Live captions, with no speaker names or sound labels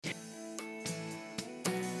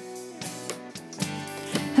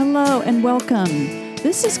Hello and welcome.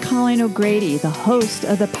 This is Colleen O'Grady, the host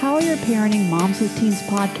of the Power Your Parenting Moms with Teens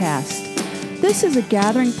podcast. This is a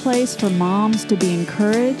gathering place for moms to be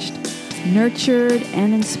encouraged, nurtured,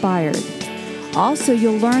 and inspired. Also,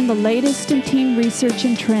 you'll learn the latest in teen research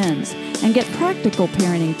and trends and get practical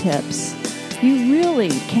parenting tips. You really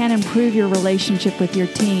can improve your relationship with your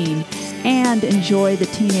teen and enjoy the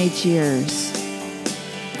teenage years.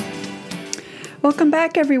 Welcome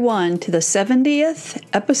back, everyone, to the 70th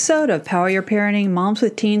episode of Power Your Parenting Moms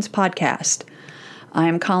with Teens podcast. I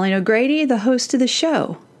am Colleen O'Grady, the host of the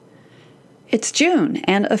show. It's June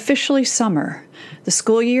and officially summer. The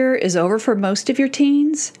school year is over for most of your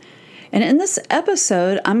teens. And in this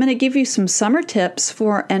episode, I'm going to give you some summer tips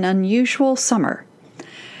for an unusual summer.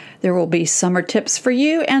 There will be summer tips for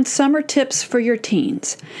you and summer tips for your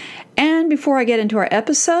teens. And before I get into our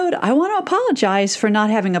episode, I want to apologize for not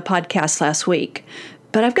having a podcast last week,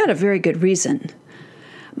 but I've got a very good reason.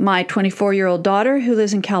 My 24-year-old daughter, who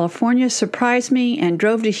lives in California, surprised me and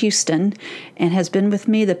drove to Houston and has been with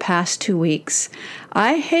me the past 2 weeks.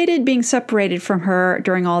 I hated being separated from her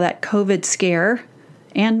during all that COVID scare,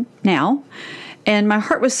 and now, and my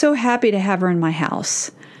heart was so happy to have her in my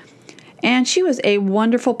house. And she was a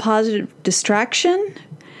wonderful, positive distraction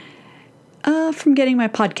from getting my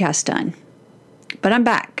podcast done. But I'm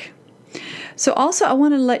back. So also, I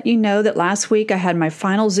want to let you know that last week I had my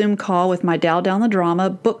final Zoom call with my Dial Down the Drama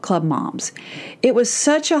book club moms. It was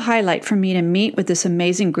such a highlight for me to meet with this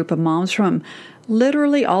amazing group of moms from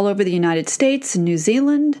literally all over the United States and New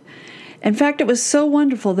Zealand. In fact, it was so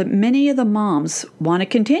wonderful that many of the moms want to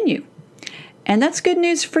continue. And that's good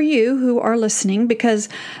news for you who are listening, because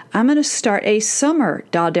I'm going to start a summer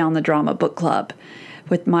Dial Down the Drama book club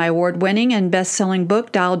with my award-winning and best-selling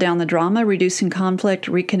book, Dial Down the Drama, Reducing Conflict,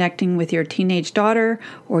 Reconnecting with Your Teenage Daughter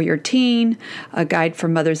or Your Teen, a guide for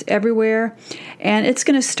mothers everywhere. And it's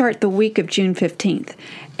going to start the week of June 15th.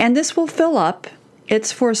 And this will fill up.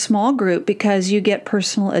 It's for a small group because you get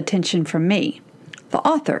personal attention from me, the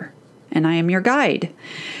author, and I am your guide.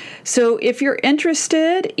 So if you're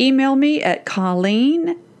interested, email me at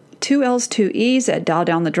Colleen, 2 L's, 2 E's, at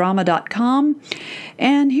dialdownthedrama.com.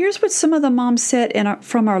 And here's what some of the moms said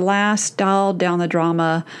from our last Dial Down the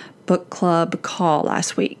Drama book club call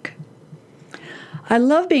last week. I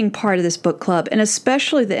love being part of this book club, and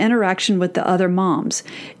especially the interaction with the other moms.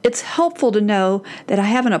 It's helpful to know that I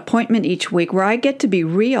have an appointment each week where I get to be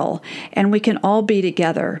real and we can all be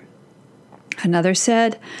together. Another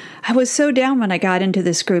said, I was so down when I got into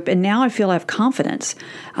this group, and now I feel I have confidence.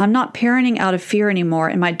 I'm not parenting out of fear anymore,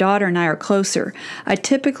 and my daughter and I are closer. I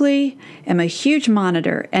typically am a huge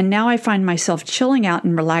monitor, and now I find myself chilling out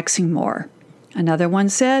and relaxing more. Another one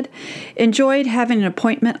said, enjoyed having an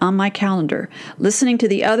appointment on my calendar, listening to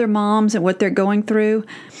the other moms and what they're going through.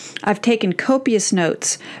 I've taken copious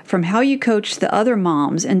notes from how you coach the other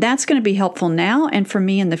moms, and that's going to be helpful now and for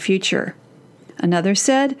me in the future. Another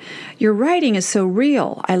said, your writing is so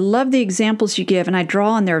real. I love the examples you give, and I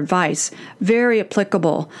draw on their advice. Very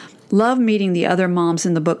applicable. Love meeting the other moms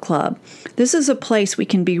in the book club. This is a place we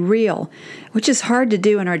can be real, which is hard to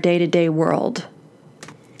do in our day-to-day world.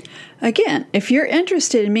 Again, if you're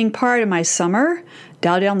interested in being part of my summer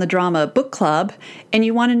Dial Down the Drama book club, and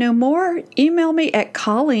you want to know more, email me at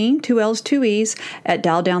Colleen, 2 L's, 2 E's, at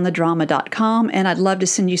dialdownthedrama.com, and I'd love to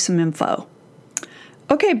send you some info.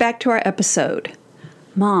 Okay, back to our episode.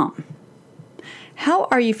 Mom, how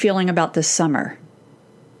are you feeling about this summer?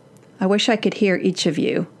 I wish I could hear each of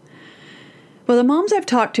you. Well, the moms I've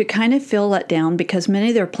talked to kind of feel let down because many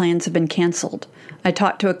of their plans have been canceled. I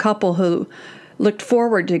talked to a couple who looked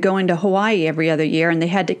forward to going to Hawaii every other year, and they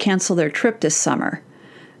had to cancel their trip this summer.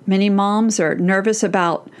 Many moms are nervous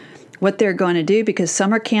about what they're going to do because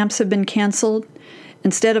summer camps have been canceled.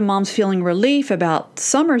 Instead of moms feeling relief about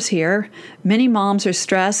summer's here, many moms are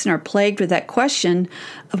stressed and are plagued with that question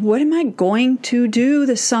of what am I going to do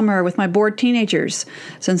this summer with my bored teenagers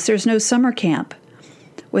since there's no summer camp.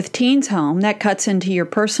 With teens home, that cuts into your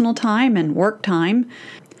personal time and work time,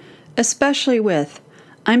 especially with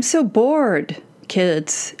I'm so bored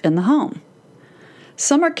kids in the home.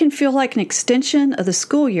 Summer can feel like an extension of the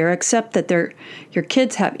school year, except that your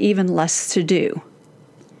kids have even less to do.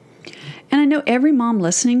 And I know every mom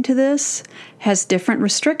listening to this has different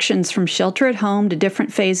restrictions from shelter at home to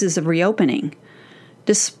different phases of reopening.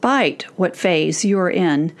 Despite what phase you are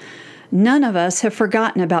in, none of us have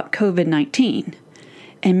forgotten about COVID-19.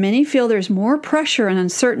 And many feel there's more pressure and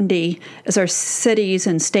uncertainty as our cities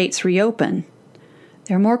and states reopen.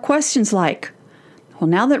 There are more questions like, well,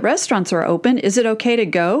 now that restaurants are open, is it okay to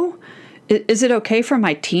go? Is it okay for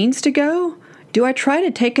my teens to go? Do I try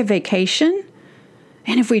to take a vacation?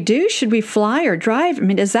 And if we do, should we fly or drive? I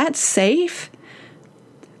mean, is that safe?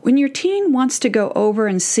 When your teen wants to go over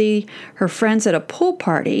and see her friends at a pool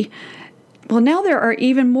party, well, now there are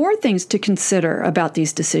even more things to consider about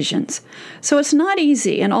these decisions. So it's not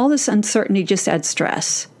easy, and all this uncertainty just adds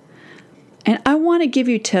stress. And I want to give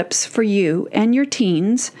you tips for you and your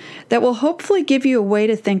teens that will hopefully give you a way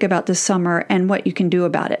to think about this summer and what you can do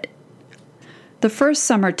about it. The first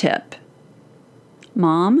summer tip: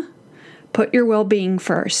 Mom, put your well-being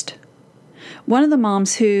first. One of the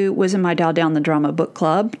moms who was in my Dial Down the Drama book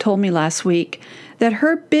club told me last week that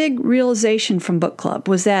her big realization from book club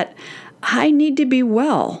was that I need to be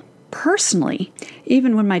well, personally,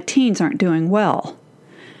 even when my teens aren't doing well.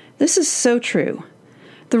 This is so true.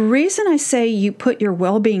 The reason I say you put your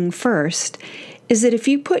well-being first is that if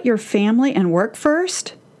you put your family and work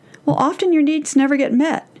first, well, often your needs never get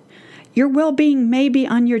met. Your well-being may be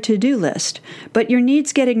on your to-do list, but your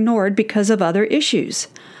needs get ignored because of other issues.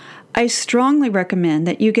 I strongly recommend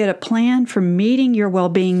that you get a plan for meeting your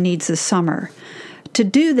well-being needs this summer. To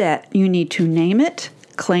do that, you need to name it,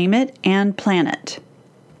 claim it, and plan it.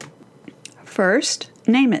 First,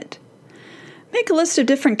 name it. Make a list of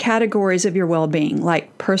different categories of your well-being,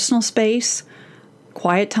 like personal space,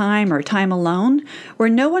 quiet time, or time alone, where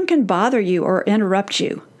no one can bother you or interrupt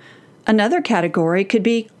you. Another category could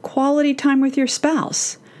be quality time with your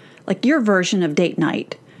spouse, like your version of date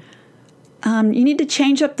night. You need to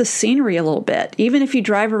change up the scenery a little bit, even if you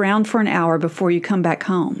drive around for an hour before you come back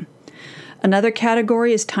home. Another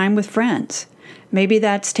category is time with friends. Maybe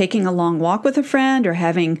that's taking a long walk with a friend or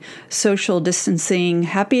having social distancing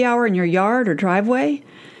happy hour in your yard or driveway.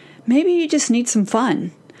 Maybe you just need some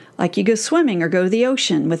fun, like you go swimming or go to the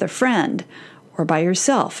ocean with a friend or by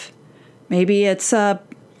yourself. Maybe it's a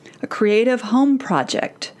creative home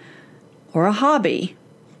project or a hobby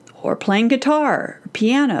or playing guitar, or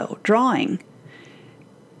piano, drawing,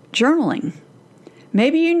 journaling.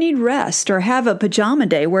 Maybe you need rest or have a pajama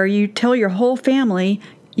day where you tell your whole family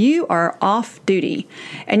you are off duty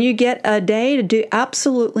and you get a day to do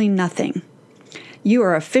absolutely nothing. You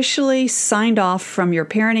are officially signed off from your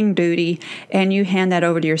parenting duty and you hand that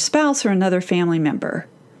over to your spouse or another family member.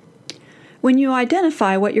 When you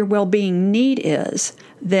identify what your well-being need is,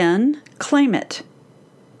 then claim it.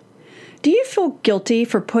 Do you feel guilty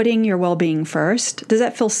for putting your well-being first? Does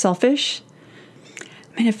that feel selfish?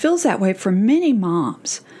 I mean, it feels that way for many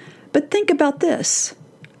moms. But think about this.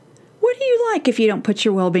 What do you like if you don't put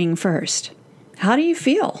your well-being first? How do you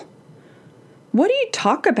feel? What do you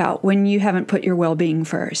talk about when you haven't put your well-being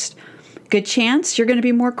first? Good chance you're going to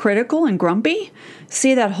be more critical and grumpy,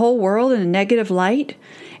 see that whole world in a negative light.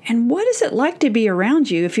 And what is it like to be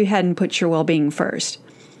around you if you hadn't put your well-being first?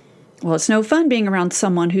 Well, it's no fun being around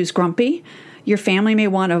someone who's grumpy. Your family may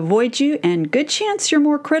want to avoid you, and good chance you're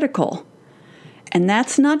more critical. And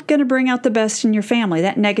that's not going to bring out the best in your family.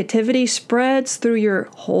 That negativity spreads through your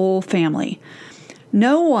whole family.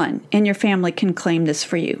 No one in your family can claim this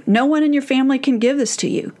for you. No one in your family can give this to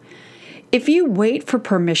you. If you wait for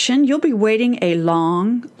permission, you'll be waiting a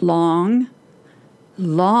long, long,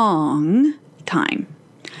 long time.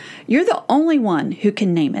 You're the only one who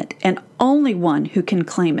can name it and only one who can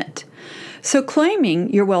claim it. So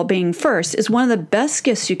claiming your well-being first is one of the best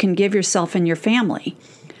gifts you can give yourself and your family.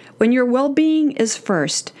 When your well-being is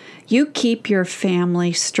first, you keep your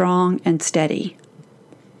family strong and steady.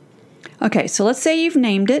 Okay, so let's say you've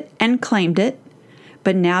named it and claimed it,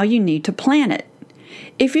 but now you need to plan it.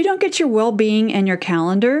 If you don't get your well-being in your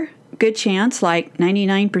calendar, good chance, like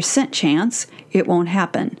 99% chance, it won't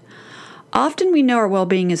happen. Often we know our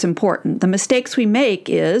well-being is important. The mistakes we make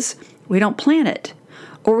is we don't plan it.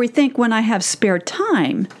 Or we think when I have spare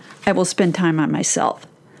time, I will spend time on myself.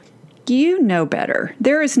 You know better.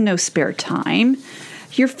 There is no spare time.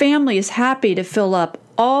 Your family is happy to fill up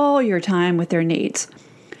all your time with their needs.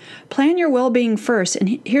 Plan your well-being first,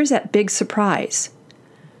 and here's that big surprise.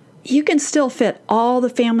 You can still fit all the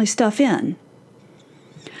family stuff in.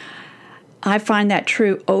 I find that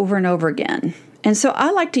true over and over again. And so I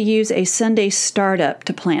like to use a Sunday startup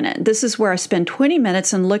to plan it. This is where I spend 20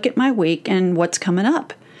 minutes and look at my week and what's coming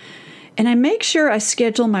up. And I make sure I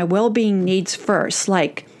schedule my well-being needs first,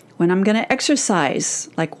 like when I'm going to exercise,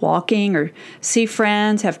 like walking or see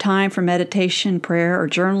friends, have time for meditation, prayer, or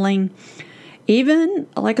journaling. Even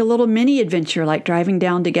like a little mini adventure like driving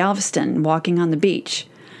down to Galveston and walking on the beach.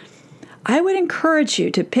 I would encourage you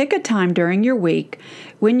to pick a time during your week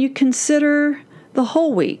when you consider the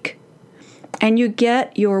whole week and you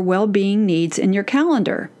get your well-being needs in your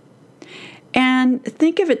calendar. And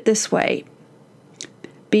think of it this way,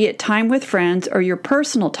 be it time with friends or your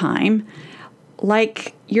personal time,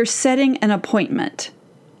 like you're setting an appointment.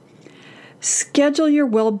 Schedule your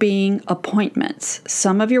well-being appointments.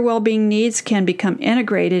 Some of your well-being needs can become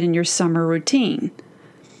integrated in your summer routine.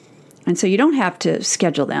 And so you don't have to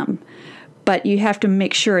schedule them, but you have to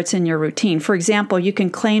make sure it's in your routine. For example, you can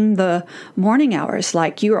claim the morning hours,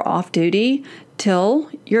 like you are off duty till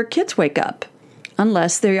your kids wake up,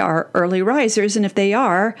 unless they are early risers. And if they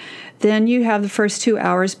are, then you have the first 2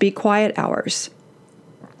 hours be quiet hours.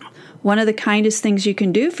 One of the kindest things you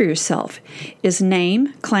can do for yourself is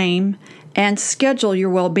name, claim, and schedule your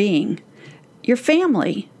well-being. Your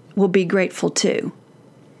family will be grateful too.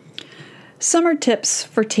 Summer tips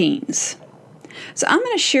for teens. So I'm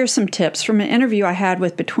going to share some tips from an interview I had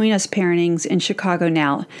with Between Us Parenting in Chicago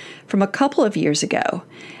Now from a couple of years ago.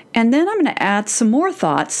 And then I'm going to add some more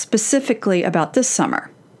thoughts specifically about this summer.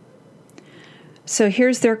 So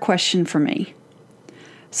here's their question for me.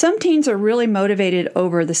 Some teens are really motivated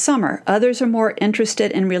over the summer. Others are more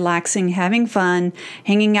interested in relaxing, having fun,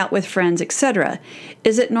 hanging out with friends, etc.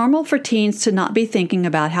 Is it normal for teens to not be thinking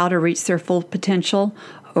about how to reach their full potential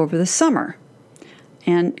over the summer?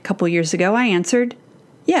 And a couple years ago, I answered,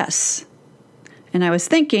 yes. And I was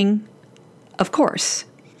thinking, of course.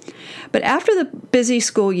 But after the busy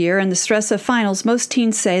school year and the stress of finals, most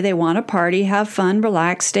teens say they want to party, have fun,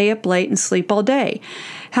 relax, stay up late, and sleep all day.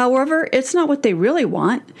 However, it's not what they really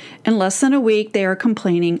want. In less than a week, they are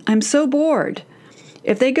complaining, I'm so bored.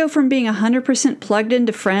 If they go from being 100% plugged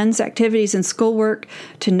into friends, activities, and schoolwork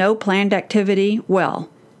to no planned activity, well,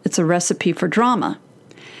 it's a recipe for drama.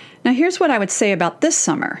 Now, here's what I would say about this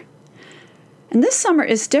summer. And this summer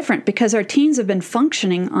is different because our teens have been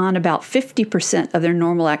functioning on about 50% of their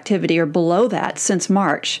normal activity or below that since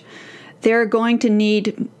March. They're going to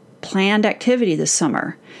need planned activity this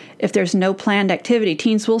summer. If there's no planned activity,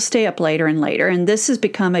 teens will stay up later and later, and this has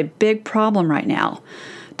become a big problem right now.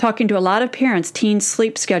 Talking to a lot of parents, teens'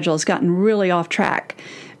 sleep schedule has gotten really off track.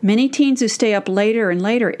 Many teens who stay up later and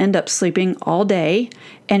later end up sleeping all day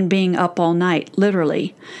and being up all night,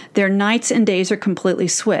 literally. Their nights and days are completely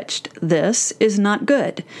switched. This is not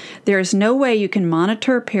good. There is no way you can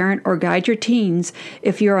monitor, parent, or guide your teens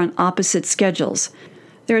if you're on opposite schedules.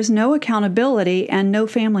 There is no accountability and no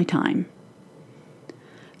family time.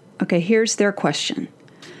 Okay, here's their question.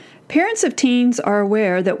 Parents of teens are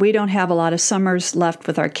aware that we don't have a lot of summers left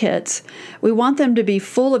with our kids. We want them to be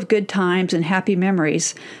full of good times and happy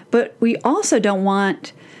memories, but we also don't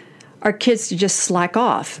want our kids to just slack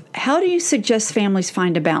off. How do you suggest families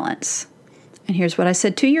find a balance? And here's what I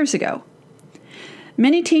said 2 years ago.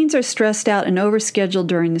 Many teens are stressed out and overscheduled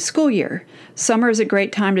during the school year. Summer is a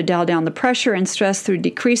great time to dial down the pressure and stress through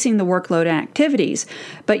decreasing the workload and activities,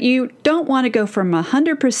 but you don't want to go from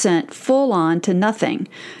 100% full on to nothing.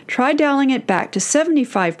 Try dialing it back to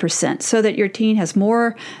 75% so that your teen has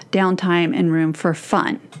more downtime and room for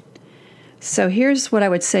fun. So here's what I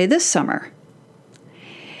would say this summer.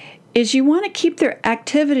 Is you want to keep their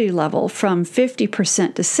activity level from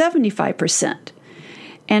 50% to 75%.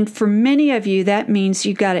 And for many of you, that means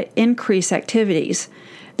you've got to increase activities.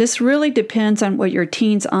 This really depends on what your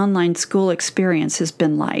teen's online school experience has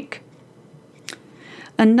been like.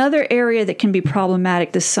 Another area that can be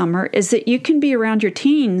problematic this summer is that you can be around your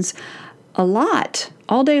teens a lot,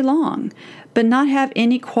 all day long, but not have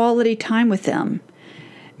any quality time with them.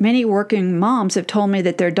 Many working moms have told me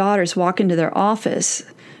that their daughters walk into their office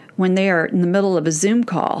when they are in the middle of a Zoom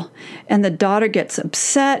call, and the daughter gets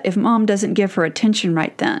upset if mom doesn't give her attention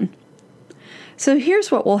right then. So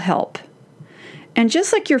here's what will help. And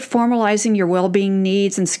just like you're formalizing your well-being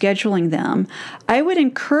needs and scheduling them, I would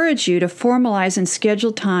encourage you to formalize and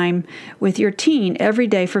schedule time with your teen every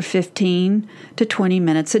day for 15 to 20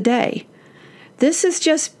 minutes a day. This is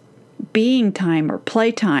just being time or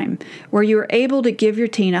play time where you're able to give your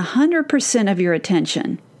teen 100% of your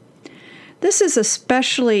attention. This is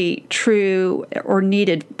especially true or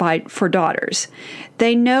needed for daughters.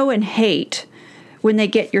 They know and hate when they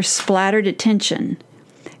get your splattered attention,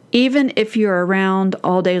 even if you're around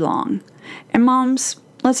all day long. And moms,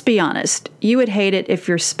 let's be honest, you would hate it if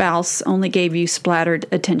your spouse only gave you splattered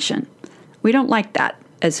attention. We don't like that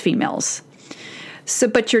as females.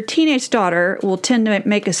 But your teenage daughter will tend to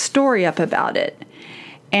make a story up about it.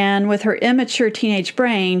 And with her immature teenage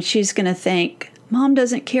brain, she's going to think, Mom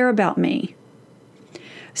doesn't care about me.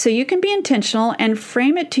 So you can be intentional and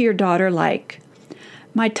frame it to your daughter like,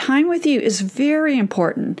 my time with you is very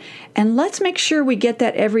important, and let's make sure we get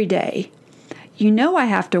that every day. You know I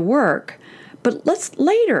have to work, but let's go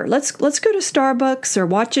to Starbucks or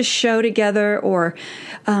watch a show together, or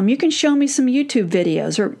you can show me some YouTube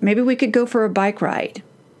videos, or maybe we could go for a bike ride.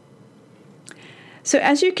 So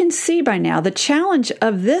as you can see by now, the challenge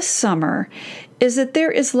of this summer is that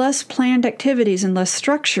there is less planned activities and less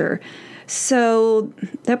structure. So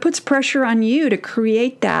that puts pressure on you to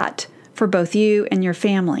create that for both you and your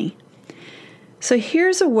family. So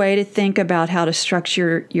here's a way to think about how to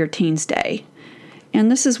structure your teen's day. And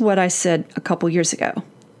this is what I said a couple years ago.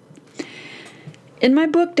 In my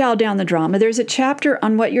book, Dial Down the Drama, there's a chapter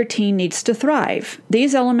on what your teen needs to thrive.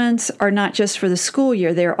 These elements are not just for the school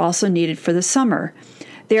year, they are also needed for the summer.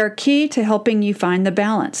 They are key to helping you find the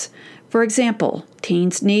balance. For example,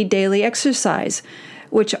 teens need daily exercise,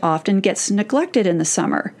 which often gets neglected in the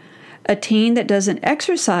summer. A teen that doesn't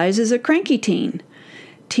exercise is a cranky teen.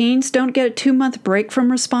 Teens don't get a 2-month break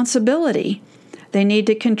from responsibility. They need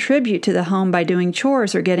to contribute to the home by doing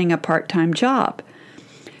chores or getting a part-time job.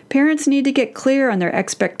 Parents need to get clear on their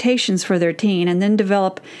expectations for their teen and then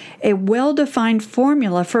develop a well-defined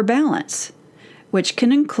formula for balance, which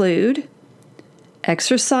can include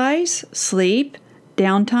exercise, sleep,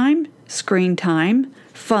 downtime, screen time,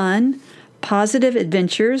 fun, positive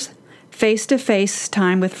adventures, face-to-face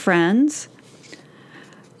time with friends,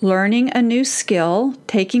 learning a new skill,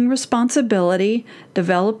 taking responsibility,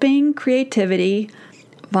 developing creativity,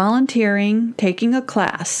 volunteering, taking a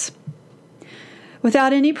class.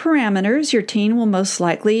 Without any parameters, your teen will most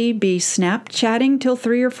likely be Snapchatting till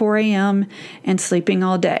 3 or 4 a.m. and sleeping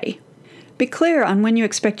all day. Be clear on when you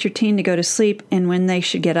expect your teen to go to sleep and when they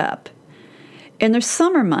should get up. In the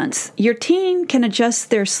summer months, your teen can adjust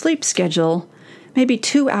their sleep schedule maybe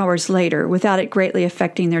 2 hours later without it greatly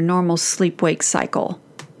affecting their normal sleep-wake cycle.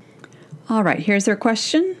 All right, here's their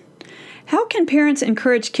question. How can parents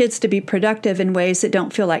encourage kids to be productive in ways that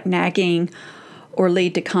don't feel like nagging or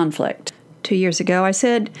lead to conflict? 2 years ago, I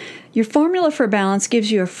said, your formula for balance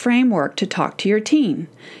gives you a framework to talk to your teen.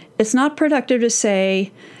 It's not productive to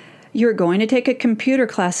say, you're going to take a computer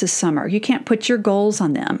class this summer. You can't put your goals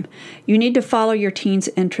on them. You need to follow your teen's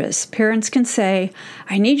interests. Parents can say,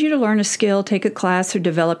 I need you to learn a skill, take a class, or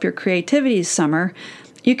develop your creativity this summer.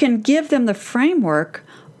 You can give them the framework,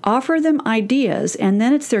 offer them ideas, and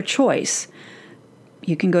then it's their choice.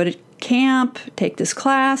 You can go to camp, take this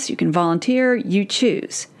class, you can volunteer, you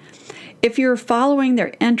choose. If you're following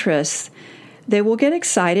their interests, they will get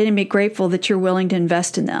excited and be grateful that you're willing to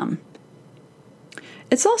invest in them.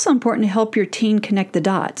 It's also important to help your teen connect the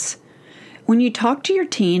dots. When you talk to your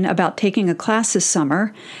teen about taking a class this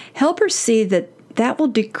summer, help her see that will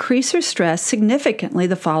decrease her stress significantly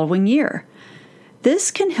the following year.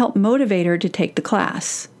 This can help motivate her to take the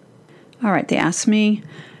class. All right, they asked me,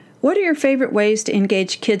 what are your favorite ways to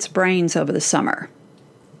engage kids' brains over the summer?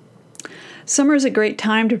 Summer is a great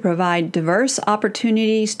time to provide diverse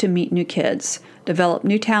opportunities to meet new kids, develop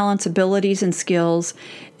new talents, abilities, and skills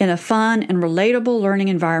in a fun and relatable learning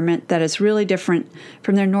environment that is really different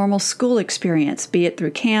from their normal school experience, be it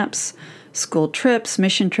through camps, school trips,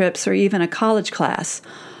 mission trips, or even a college class.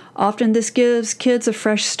 Often this gives kids a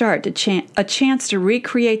fresh start, a chance to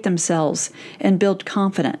recreate themselves and build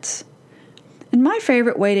confidence. And my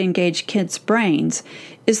favorite way to engage kids' brains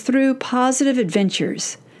is through positive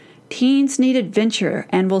adventures. Teens need adventure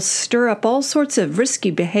and will stir up all sorts of risky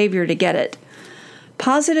behavior to get it.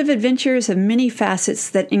 Positive adventures have many facets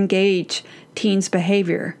that engage teens'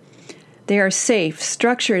 behavior. They are safe,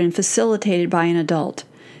 structured, and facilitated by an adult.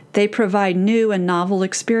 They provide new and novel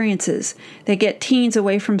experiences. They get teens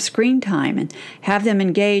away from screen time and have them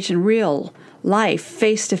engage in real life,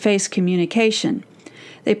 face-to-face communication.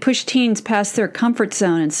 They push teens past their comfort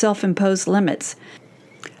zone and self-imposed limits.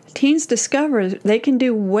 Teens discover they can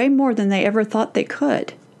do way more than they ever thought they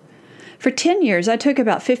could. For 10 years, I took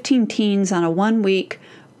about 15 teens on a 1-week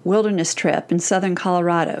wilderness trip in southern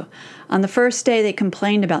Colorado. On the first day, they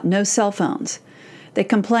complained about no cell phones. They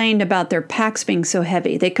complained about their packs being so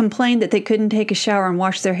heavy. They complained that they couldn't take a shower and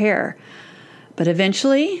wash their hair. But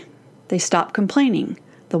eventually, they stopped complaining.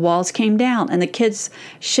 The walls came down, and the kids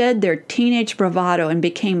shed their teenage bravado and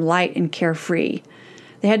became light and carefree.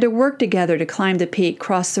 They had to work together to climb the peak,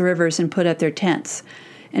 cross the rivers, and put up their tents.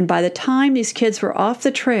 And by the time these kids were off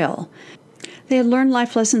the trail, they had learned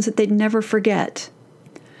life lessons that they'd never forget.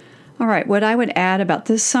 All right, what I would add about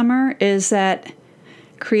this summer is that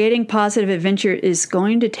creating positive adventure is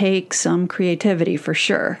going to take some creativity for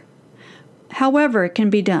sure. However, it can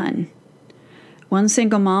be done. One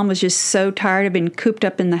single mom was just so tired of being cooped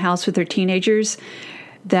up in the house with her teenagers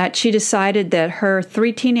that she decided that her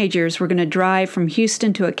 3 teenagers were going to drive from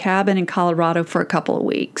Houston to a cabin in Colorado for a couple of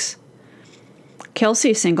weeks.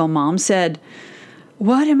 Kelsey, single mom, said,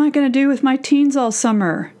 "What am I going to do with my teens all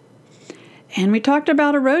summer?" And we talked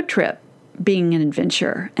about a road trip being an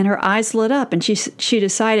adventure, and her eyes lit up, and she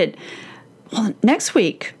decided, well, next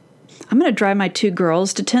week, I'm going to drive my 2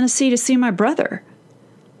 girls to Tennessee to see my brother.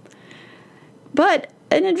 But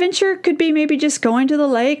An adventure could be maybe just going to the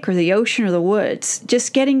lake or the ocean or the woods,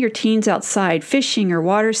 just getting your teens outside, fishing or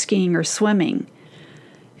water skiing or swimming.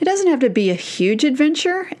 It doesn't have to be a huge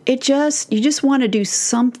adventure. You just want to do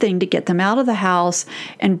something to get them out of the house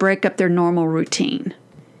and break up their normal routine.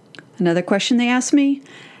 Another question they asked me,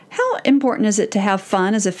 how important is it to have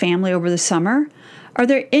fun as a family over the summer? Are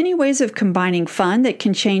there any ways of combining fun that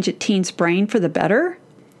can change a teen's brain for the better?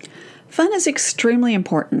 Fun is extremely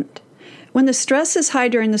important. When the stress is high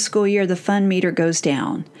during the school year, the fun meter goes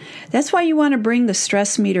down. That's why you want to bring the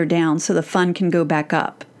stress meter down so the fun can go back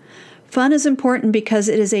up. Fun is important because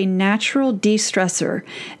it is a natural de-stressor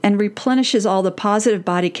and replenishes all the positive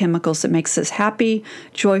body chemicals that makes us happy,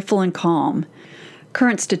 joyful, and calm.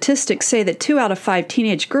 Current statistics say that 2 out of 5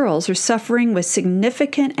 teenage girls are suffering with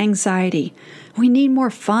significant anxiety. We need more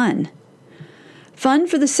fun. Fun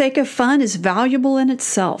for the sake of fun is valuable in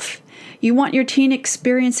itself. You want your teen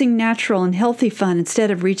experiencing natural and healthy fun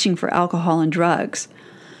instead of reaching for alcohol and drugs.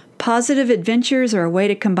 Positive adventures are a way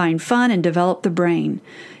to combine fun and develop the brain.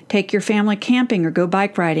 Take your family camping or go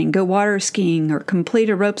bike riding, go water skiing or complete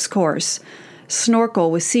a ropes course,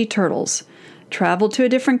 snorkel with sea turtles, travel to a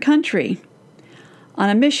different country. On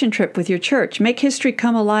a mission trip with your church, make history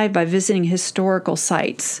come alive by visiting historical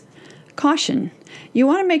sites. Caution: you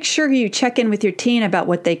want to make sure you check in with your teen about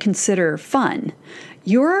what they consider fun.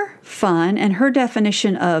 Your fun and her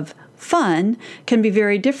definition of fun can be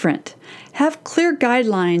very different. Have clear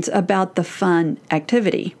guidelines about the fun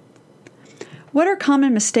activity. What are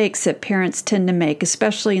common mistakes that parents tend to make,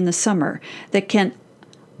 especially in the summer, that can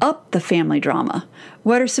up the family drama?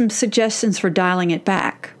 What are some suggestions for dialing it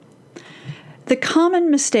back? The common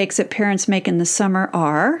mistakes that parents make in the summer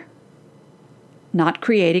are not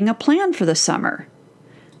creating a plan for the summer.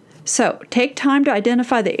 So, take time to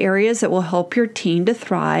identify the areas that will help your teen to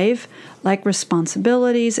thrive, like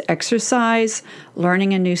responsibilities, exercise,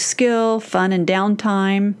 learning a new skill, fun and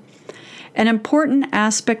downtime. An important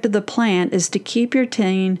aspect of the plan is to keep your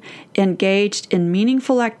teen engaged in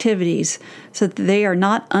meaningful activities so that they are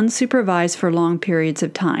not unsupervised for long periods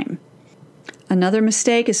of time. Another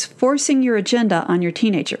mistake is forcing your agenda on your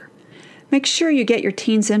teenager. Make sure you get your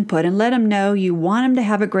teen's input and let him know you want him to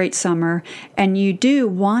have a great summer and you do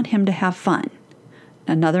want him to have fun.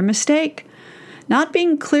 Another mistake, not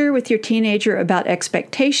being clear with your teenager about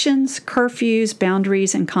expectations, curfews,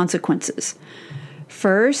 boundaries, and consequences.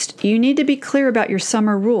 First, you need to be clear about your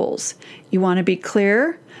summer rules. You want to be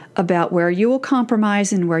clear about where you will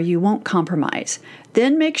compromise and where you won't compromise.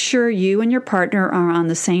 Then make sure you and your partner are on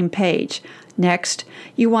the same page. Next,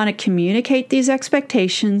 you want to communicate these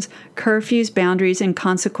expectations, curfews, boundaries, and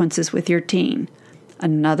consequences with your teen.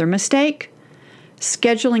 Another mistake,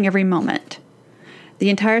 scheduling every moment. The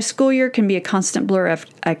entire school year can be a constant blur of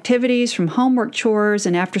activities, from homework, chores,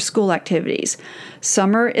 and after-school activities.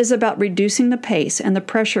 Summer is about reducing the pace and the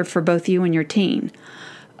pressure for both you and your teen.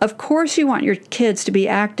 Of course, you want your kids to be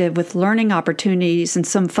active with learning opportunities and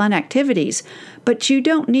some fun activities, but you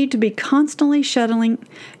don't need to be constantly shuttling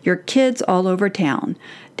your kids all over town.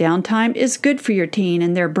 Downtime is good for your teen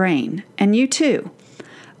and their brain, and you too.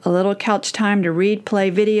 A little couch time to read, play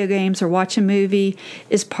video games, or watch a movie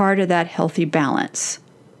is part of that healthy balance.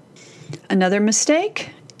 Another mistake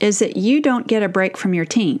is that you don't get a break from your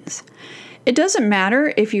teens. It doesn't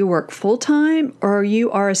matter if you work full-time or you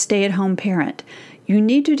are a stay-at-home parent. You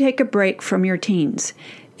need to take a break from your teens.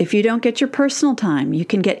 If you don't get your personal time, you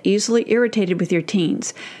can get easily irritated with your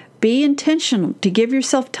teens. Be intentional to give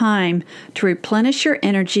yourself time to replenish your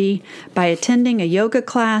energy by attending a yoga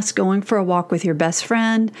class, going for a walk with your best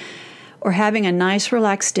friend, or having a nice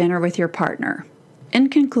relaxed dinner with your partner. In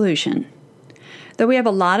conclusion, though we have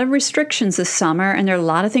a lot of restrictions this summer and there are a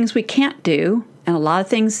lot of things we can't do and a lot of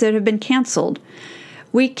things that have been canceled,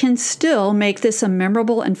 we can still make this a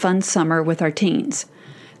memorable and fun summer with our teens.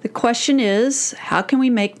 The question is, how can we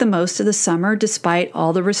make the most of the summer despite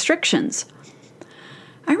all the restrictions?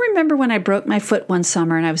 I remember when I broke my foot one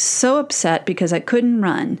summer and I was so upset because I couldn't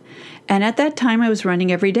run. And at that time I was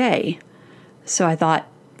running every day. So I thought,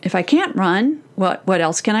 if I can't run, what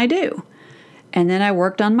else can I do? And then I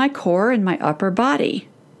worked on my core and my upper body.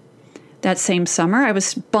 That same summer, I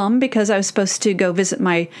was bummed because I was supposed to go visit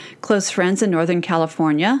my close friends in Northern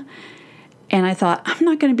California. And I thought, I'm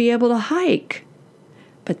not going to be able to hike.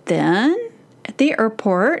 But then, at the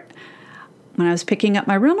airport, when I was picking up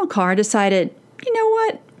my rental car, I decided, you know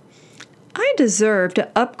what? I deserve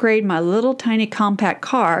to upgrade my little tiny compact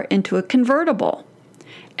car into a convertible.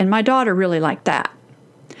 And my daughter really liked that.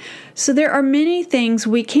 So there are many things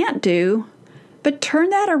we can't do, but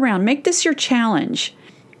turn that around. Make this your challenge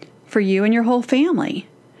for you and your whole family.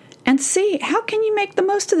 And see, how can you make the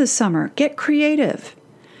most of the summer? Get creative.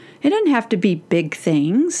 It doesn't have to be big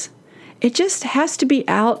things. It just has to be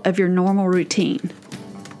out of your normal routine.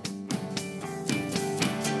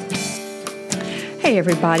 Hey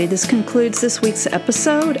everybody, this concludes this week's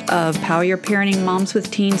episode of Power Your Parenting Moms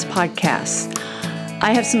with Teens podcast.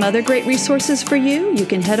 I have some other great resources for you. You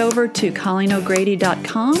can head over to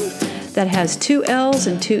ColleenO'Grady.com. That has 2 L's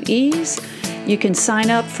and 2 E's. You can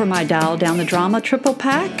sign up for my Dial Down the Drama triple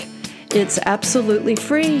pack. It's absolutely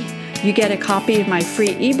free. You get a copy of my free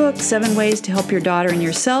ebook, 7 Ways to Help Your Daughter and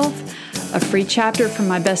Yourself, a free chapter from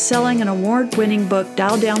my best-selling and award-winning book,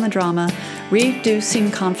 Dial Down the Drama, Reducing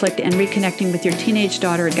Conflict and Reconnecting with Your Teenage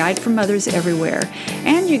Daughter, a guide for mothers everywhere.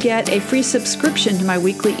 And you get a free subscription to my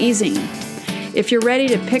weekly e-zine. If you're ready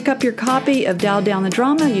to pick up your copy of Dial Down the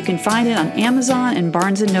Drama, you can find it on Amazon and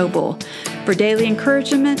Barnes & Noble. For daily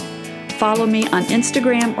encouragement, follow me on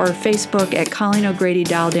Instagram or Facebook at Colleen O'Grady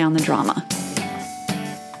Dial Down the Drama.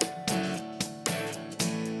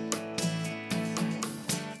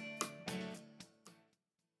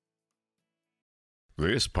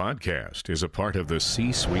 This podcast is a part of the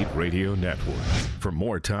C-Suite Radio Network. For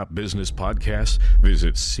more top business podcasts,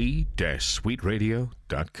 visit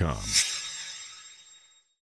c-suiteradio.com.